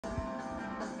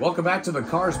Welcome back to the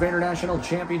Cars International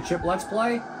Championship Let's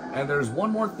Play. And there's one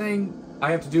more thing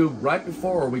I have to do right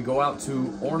before we go out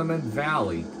to Ornament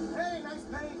Valley. Hey, nice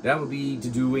paint. That would be to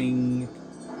doing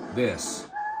this.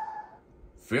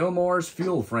 Fillmore's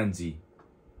Fuel Frenzy.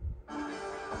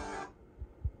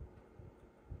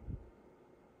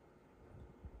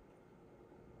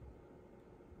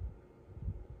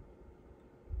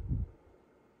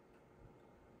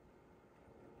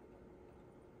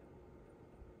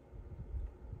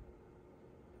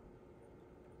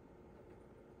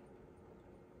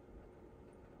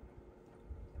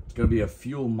 It's going to be a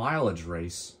fuel mileage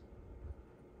race.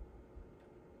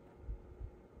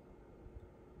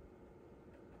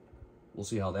 We'll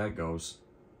see how that goes.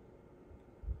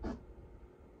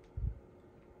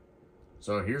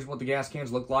 So here's what the gas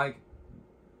cans look like.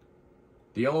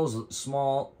 The yellow is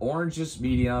small, orange is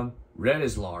medium, red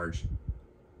is large.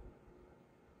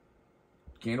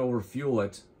 Can't overfuel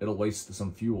it. It'll waste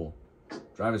some fuel.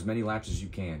 Drive as many laps as you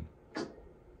can.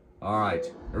 Alright,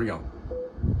 here we go.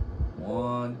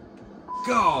 1,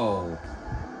 go!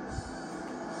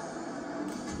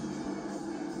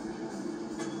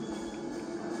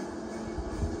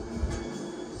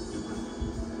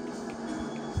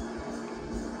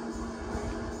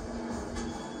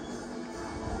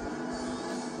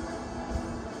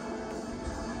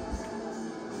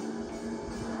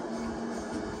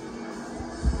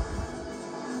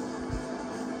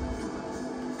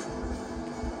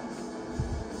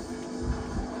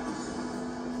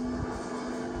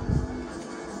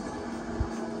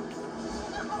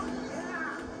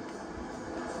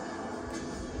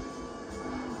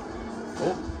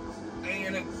 Oh,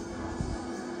 dang it.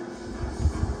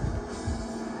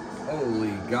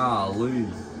 Holy golly.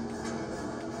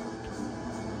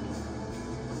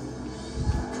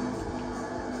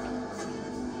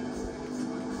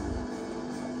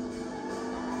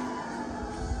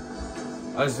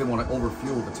 I just didn't want to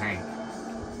overfuel the tank.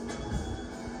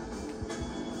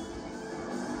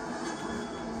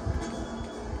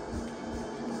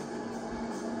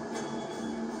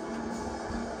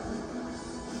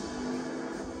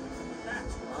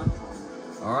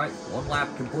 Alright, 1 lap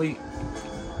complete.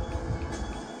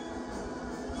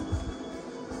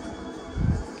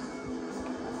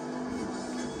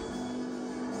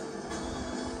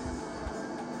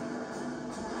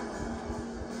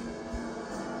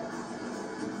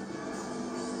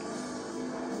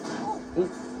 Ooh,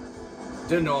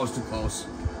 didn't know I was too close.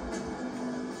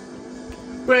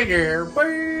 Big air,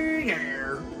 big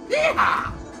air.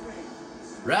 Yeah!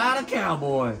 Ride a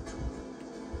cowboy.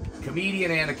 Comedian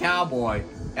and a cowboy.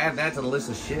 Add that to the list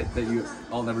of shit that you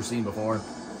all never seen before.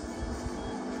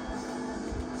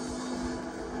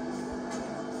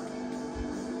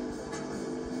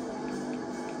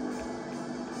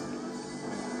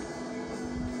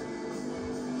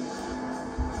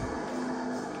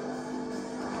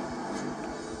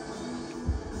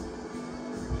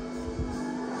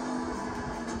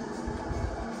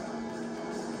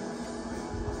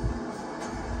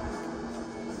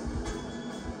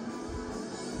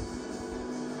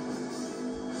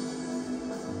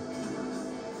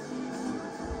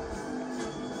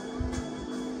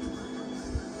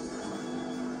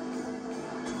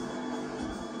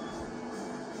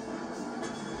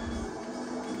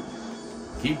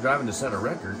 Keep driving to set a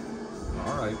record.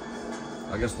 Alright.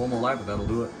 I guess 1 more lap, but that'll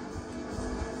do it.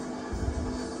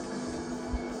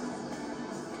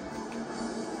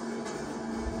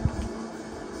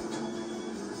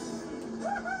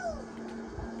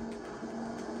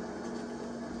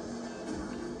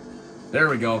 There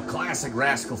we go. Classic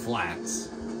Rascal Flats.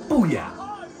 Booyah!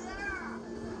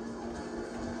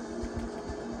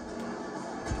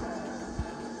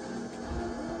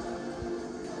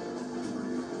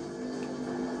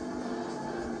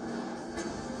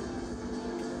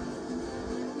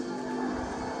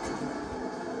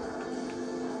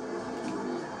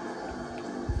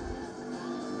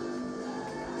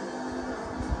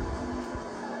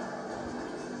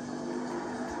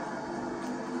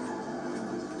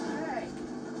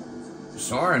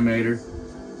 Sorry, Mater.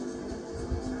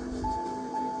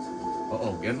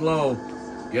 Uh-oh, getting low.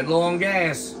 Getting low on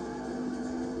gas.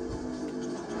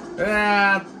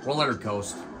 Yeah, we'll let her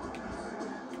coast.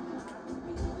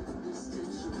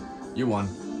 You won.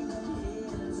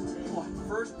 What,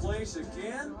 first place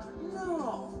again?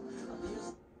 No.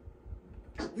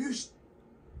 You.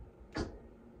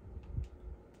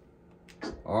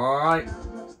 Alright.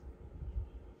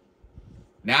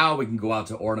 Now we can go out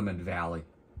to Ornament Valley.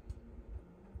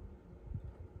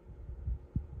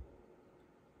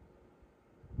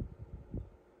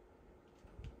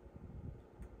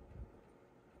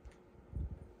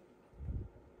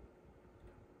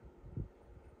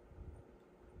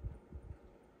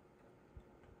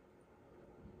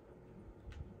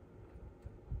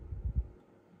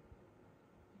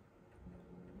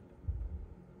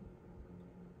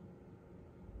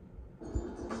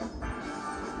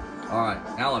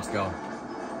 Alright, now let's go.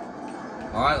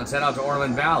 Alright, let's head out to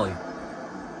Ornament Valley.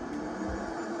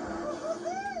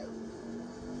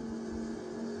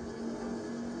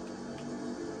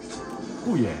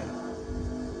 Oh yeah.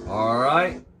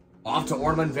 Alright, off to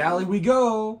Ornament Valley we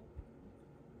go.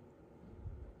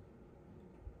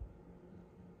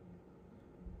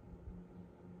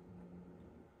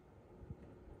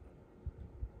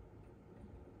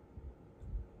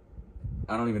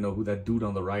 I don't even know who that dude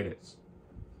on the right is.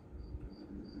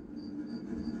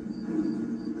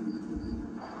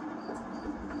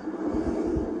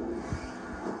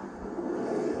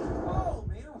 Oh,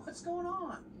 man, what's going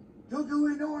on? Don't go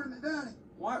in Ornament Valley.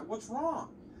 What? What's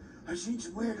wrong? I seen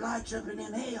some weird lights up in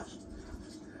them hills.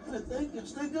 I think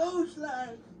it's the ghost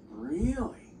light.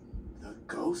 Really? The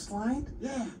ghost light?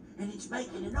 Yeah, and it's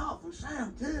making an awful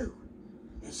sound too.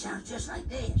 It sounds just like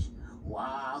this.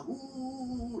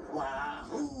 Wahoo,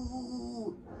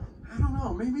 wahoo. I don't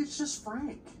know. Maybe it's just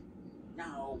Frank.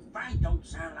 No, Frank don't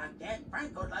sound like that.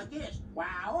 Frank goes like this.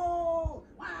 Wow,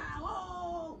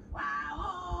 wow,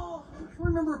 wow. I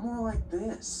remember it more like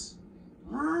this.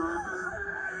 What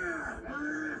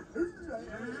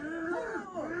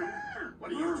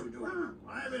are you two doing?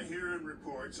 I've been hearing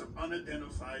reports of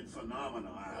unidentified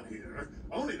phenomena out here,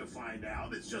 only to find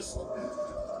out it's just...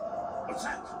 What's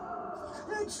that?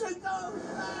 It's the ghost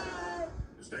light.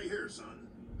 Stay here, son.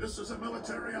 This is a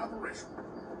military operation.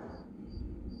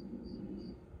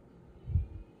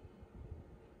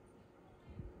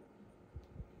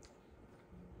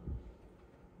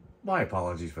 My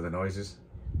apologies for the noises.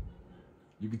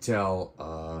 You can tell,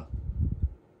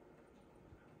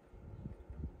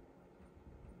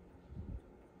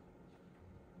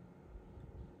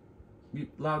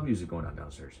 loud music going on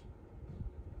downstairs.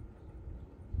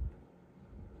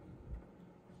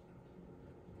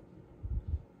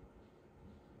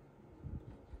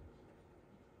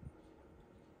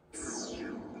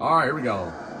 Alright, here we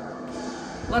go.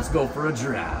 Let's go for a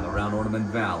drive around Ornament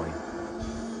Valley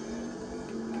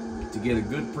to get a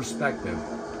good perspective.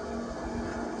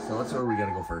 So that's where we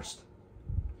gotta go first.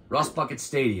 Rust Bucket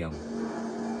Stadium.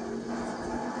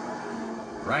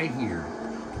 Right here.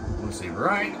 I want to say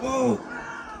right. Whoa!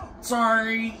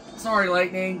 Sorry,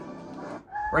 Lightning.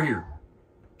 Right here.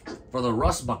 For the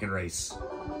Rust Bucket race.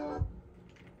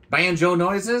 Banjo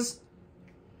noises.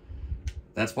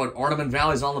 That's what Ornament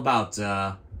Valley is all about.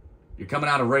 You're coming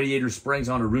out of Radiator Springs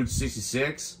onto Route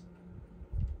 66.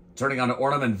 Turning onto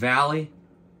Ornament Valley.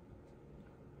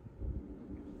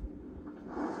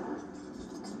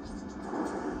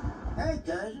 Hey,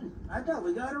 cousin. I thought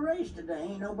we got a race today.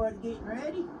 Ain't nobody getting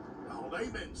ready? Oh,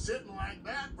 they've been sitting like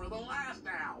that for the last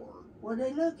hour. What are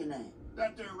they looking at?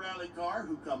 That there rally car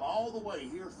who come all the way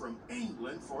here from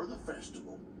England for the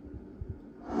festival.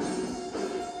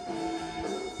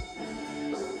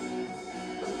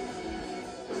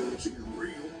 She's a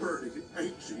real birdie,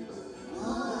 ain't she?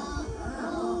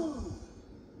 Oh,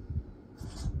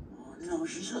 no,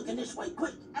 she's looking this way.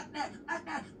 Quick, act that.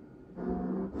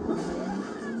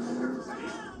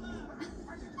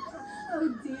 Oh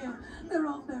dear, they're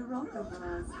off their rocker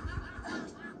bars.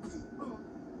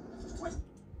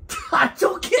 I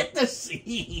don't get the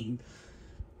scene.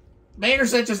 Mater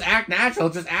said just act natural,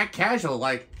 just act casual.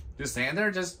 Like, just stand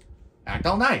there, just act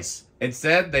all nice.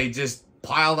 Instead, they just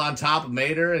piled on top of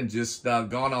Mater and just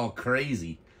gone all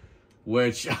crazy.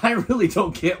 Which I really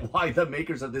don't get why the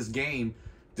makers of this game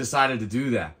decided to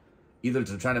do that. Either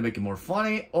to try to make it more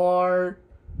funny, or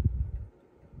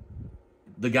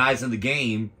the guys in the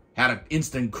game had an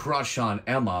instant crush on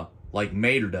Emma like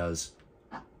Mater does.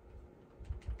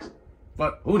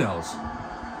 But who knows?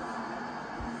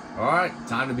 Alright,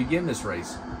 time to begin this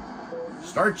race.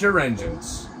 Start your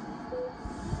engines.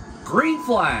 Green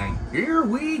flag, here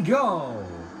we go.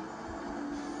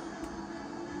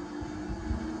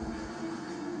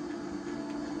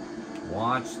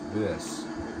 Watch this.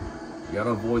 You gotta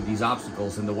avoid these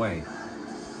obstacles in the way.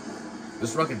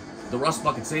 The Rust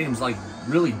Bucket Stadium's like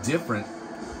really different.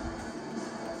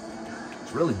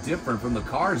 It's really different from the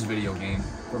Cars video game,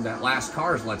 from that last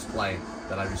Cars Let's Play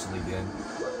that I recently did.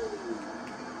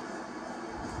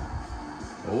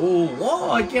 Oh, whoa,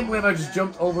 I can't believe I just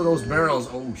jumped over those barrels.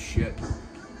 Oh, shit.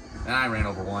 And I ran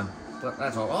over one. But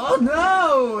that's all. Oh,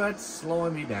 no! That's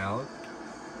slowing me down.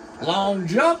 Long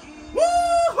jump.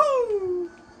 Woohoo!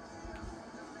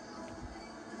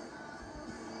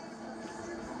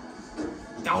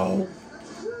 Oh.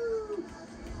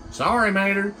 Sorry,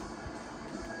 Mater.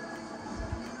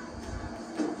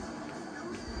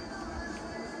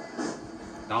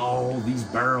 Oh, these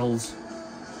barrels.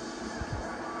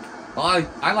 Well,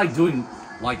 I like doing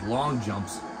like long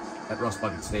jumps at Rust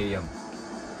Bucket Stadium.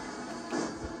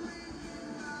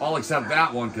 All except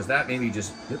that one, because that made me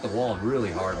just hit the wall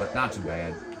really hard, but not too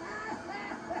bad.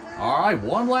 Alright,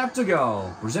 one lap to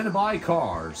go. Presented by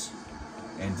Cars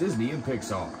and Disney and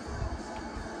Pixar.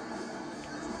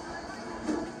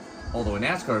 Although in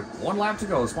NASCAR, one lap to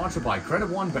go, sponsored by Credit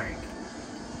One Bank.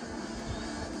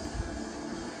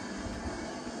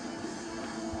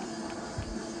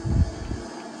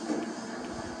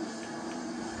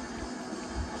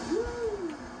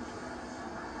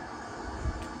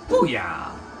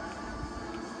 Booyah!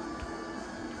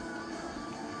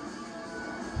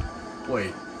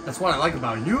 Wait, that's what I like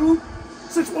about you?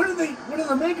 Since when did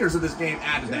the makers of this game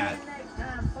added that? Tune in next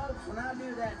time, folks, when I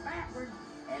do that backwards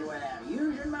and without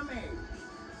using my measures.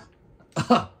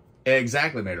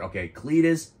 Exactly, Mater. Okay,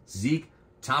 Cletus, Zeke,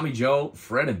 Tommy Joe,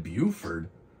 Fred, and Buford.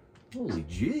 Holy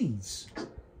jeez.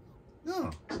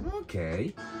 Oh,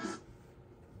 okay.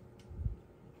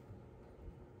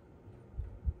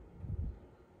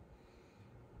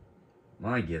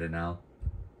 I get it now.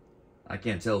 I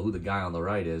can't tell who the guy on the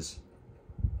right is.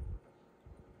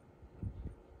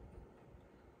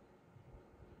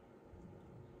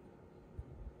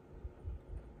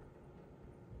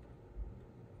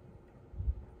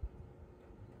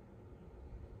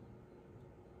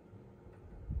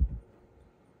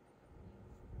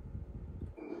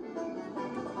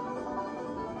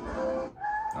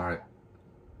 All right.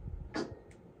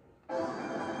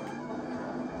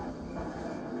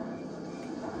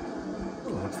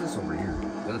 What's this over here?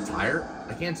 Is that a tire?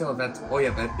 I can't tell if that's... Oh,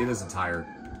 yeah, it is a tire.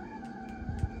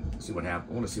 Let's see what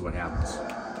happens. I want to see what happens.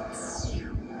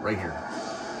 Right here.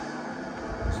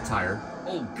 There's a tire.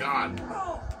 Oh, God.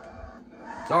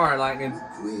 Sorry, Lightning.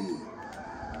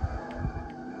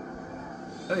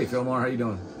 Hey, Fillmore. How you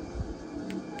doing?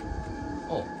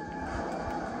 Oh.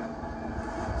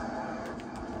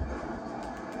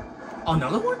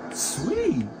 Another one?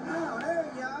 Sweet. Oh, there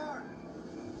you are.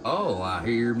 Oh, I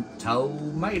hear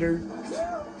Tomater.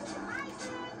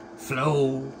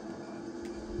 Flow.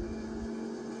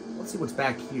 Let's see what's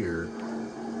back here.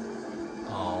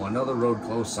 Oh, another road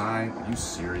closed sign. Are you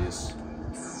serious?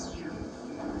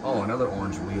 Oh, another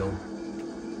orange wheel.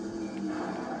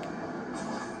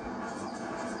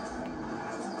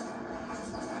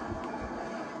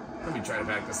 Let me try to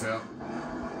back this up.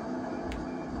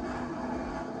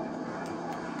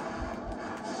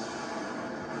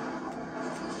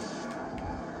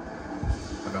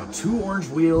 About 2 orange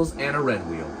wheels and a red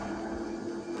wheel.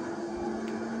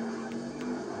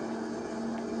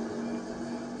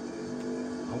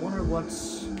 I wonder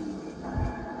what's...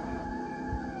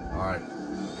 Alright,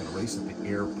 gotta race at the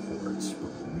airport.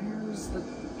 But where's the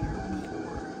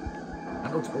airport?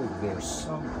 I know it's over there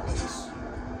someplace.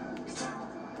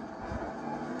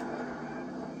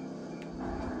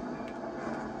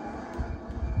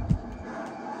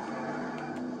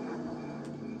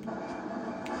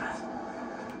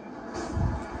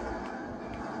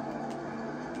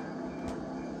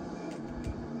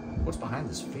 What's behind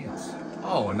this fence?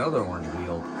 Oh, another orange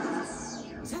wheel.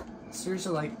 Is that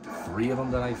seriously like 3 of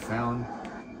them that I found?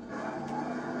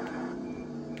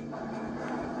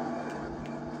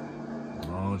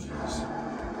 Oh, jeez.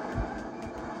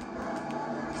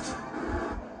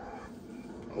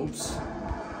 Oops.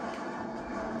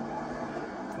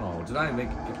 Oh, did I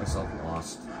get myself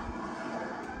lost?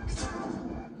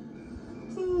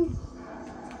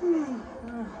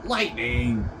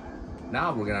 Lightning!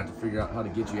 Now we're gonna have to figure out how to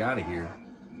get you out of here.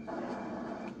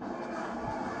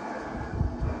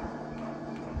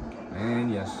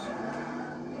 And yes.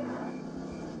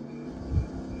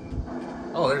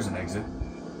 Oh, there's an exit.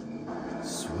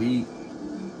 Sweet.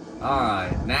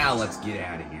 Alright, now let's get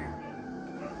out of here.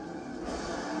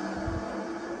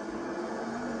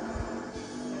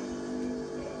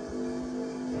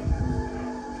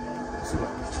 Let's see what...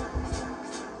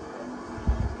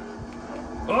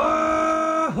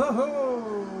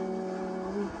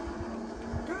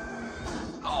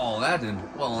 Oh, that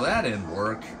didn't... Well, that didn't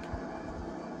work.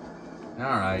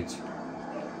 Alright.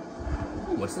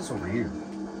 Ooh, what's this over here?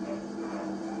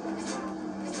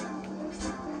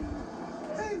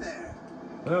 Hey there.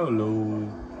 Hello.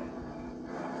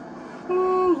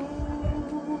 Hello.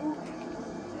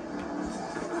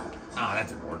 Ah, that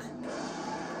didn't work.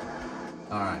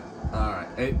 Alright, alright.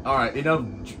 Hey, alright,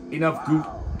 enough goof.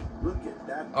 Look at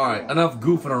that. Alright, enough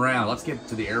goofing around. Let's get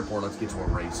to the airport. Let's get to a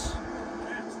race.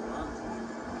 That's fun.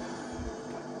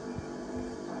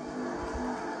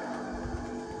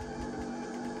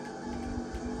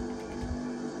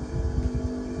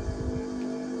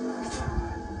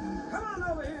 Come on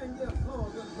over here and give Flo a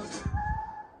good look.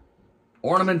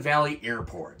 Ornament Valley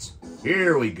Airport.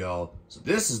 Here we go. So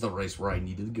this is the race where I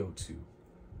needed to go to.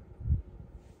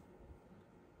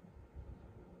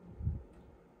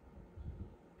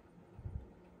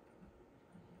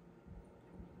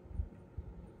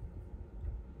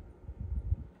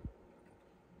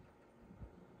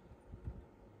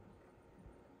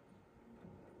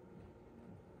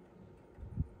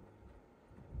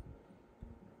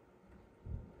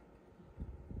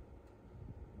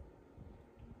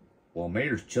 While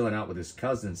Mater's chilling out with his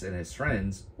cousins and his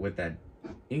friends with that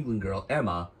England girl,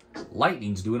 Emma,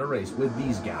 Lightning's doing a race with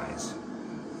these guys.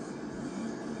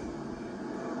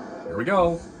 Here we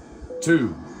go. 2,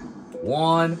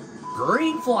 1,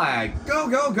 green flag. Go,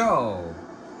 go, go.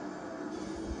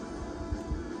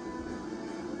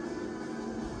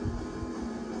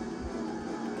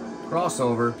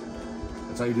 Crossover.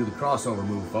 That's how you do the crossover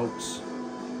move, folks.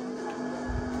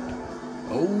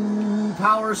 Oh,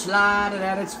 power slide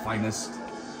at its finest.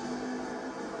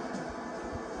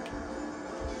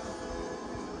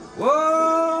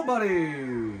 Whoa,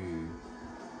 buddy.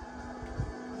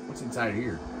 What's inside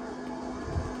here?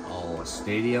 Oh, a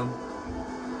stadium.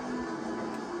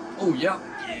 Oh, yeah.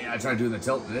 Yeah, I tried doing the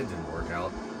tilt and it didn't work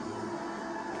out.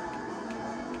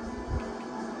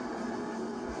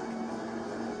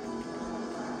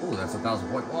 Oh, that's a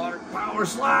 1,000-point water power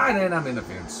slide, and I'm in the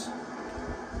fence.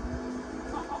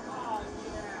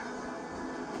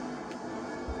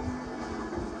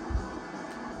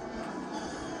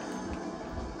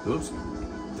 Oops.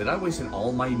 Did I waste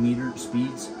all my meter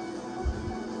speeds?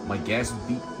 My gas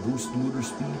boost motor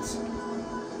speeds?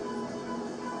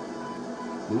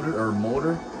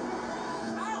 Motor?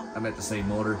 I meant to say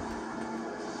motor.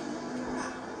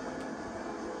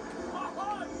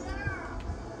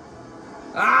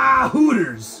 Ah,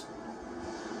 Hooters!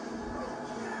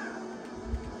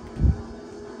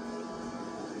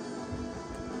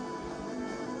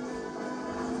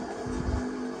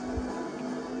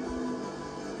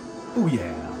 Oh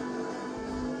yeah.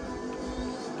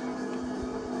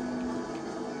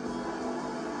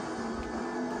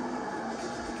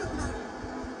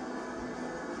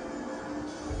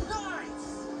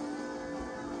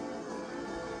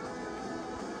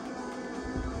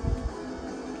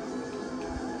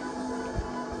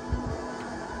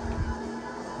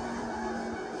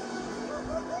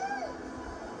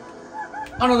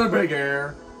 Another big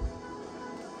air.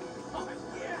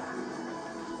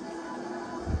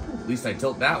 At least I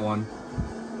tilt that one.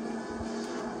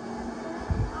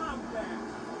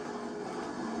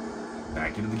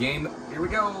 Back into the game. Here we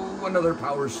go. Another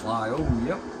power slide. Oh,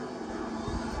 yep.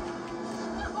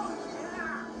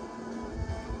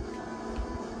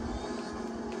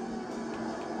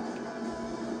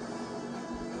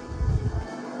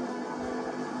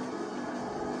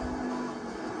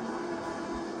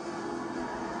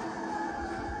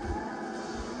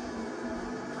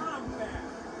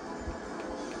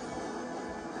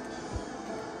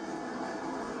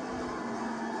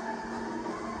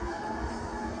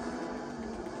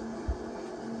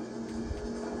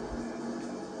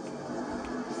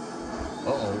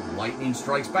 Uh-oh, lightning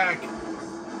strikes back.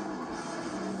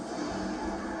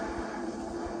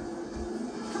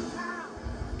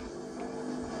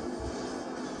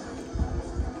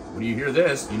 When you hear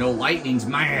this, you know Lightning's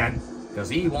mad because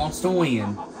he wants to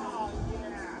win.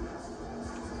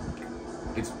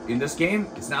 It's in this game,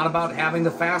 it's not about having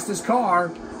the fastest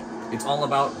car. It's all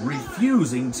about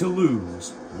refusing to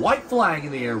lose. White flag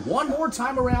in the air one more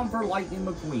time around for Lightning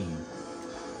McQueen.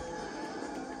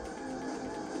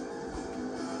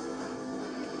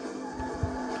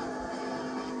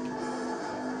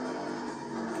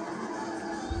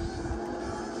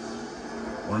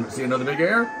 Want to see another big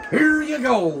air? Here you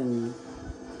go.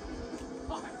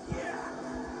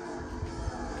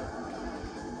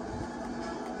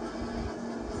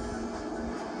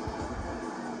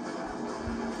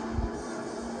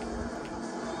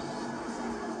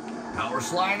 Power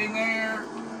sliding there.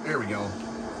 There we go.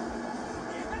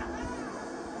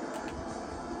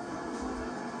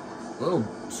 A little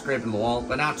scraping the wall,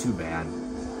 but not too bad.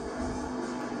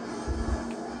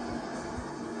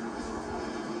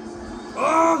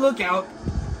 Oh, look out.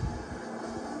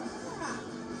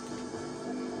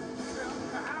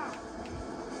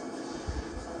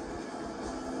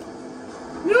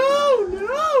 No,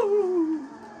 no.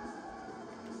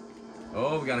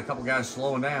 Oh, we got a couple guys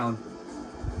slowing down.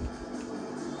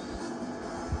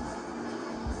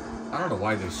 I don't know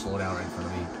why they slow down right in front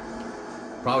of me.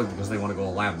 Probably because they want to go a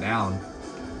lap down.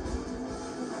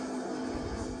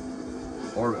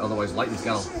 Or otherwise, Lightning's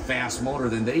got a fast motor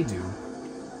than they do.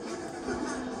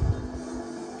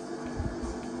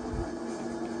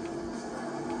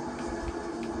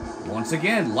 Once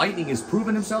again, Lightning has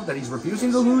proven himself that he's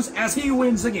refusing to lose as he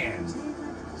wins again.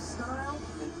 Style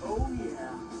and oh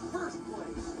yeah, first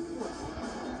place.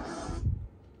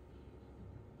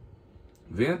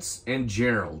 Vince and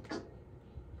Gerald.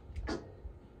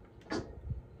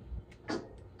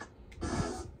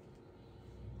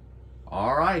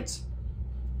 All right.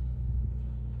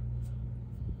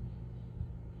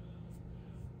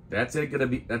 That's it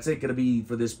gonna be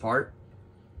for this part.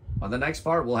 On the next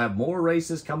part, we'll have more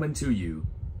races coming to you.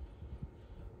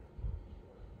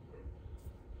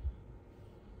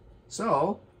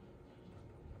 So,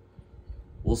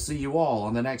 we'll see you all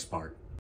on the next part.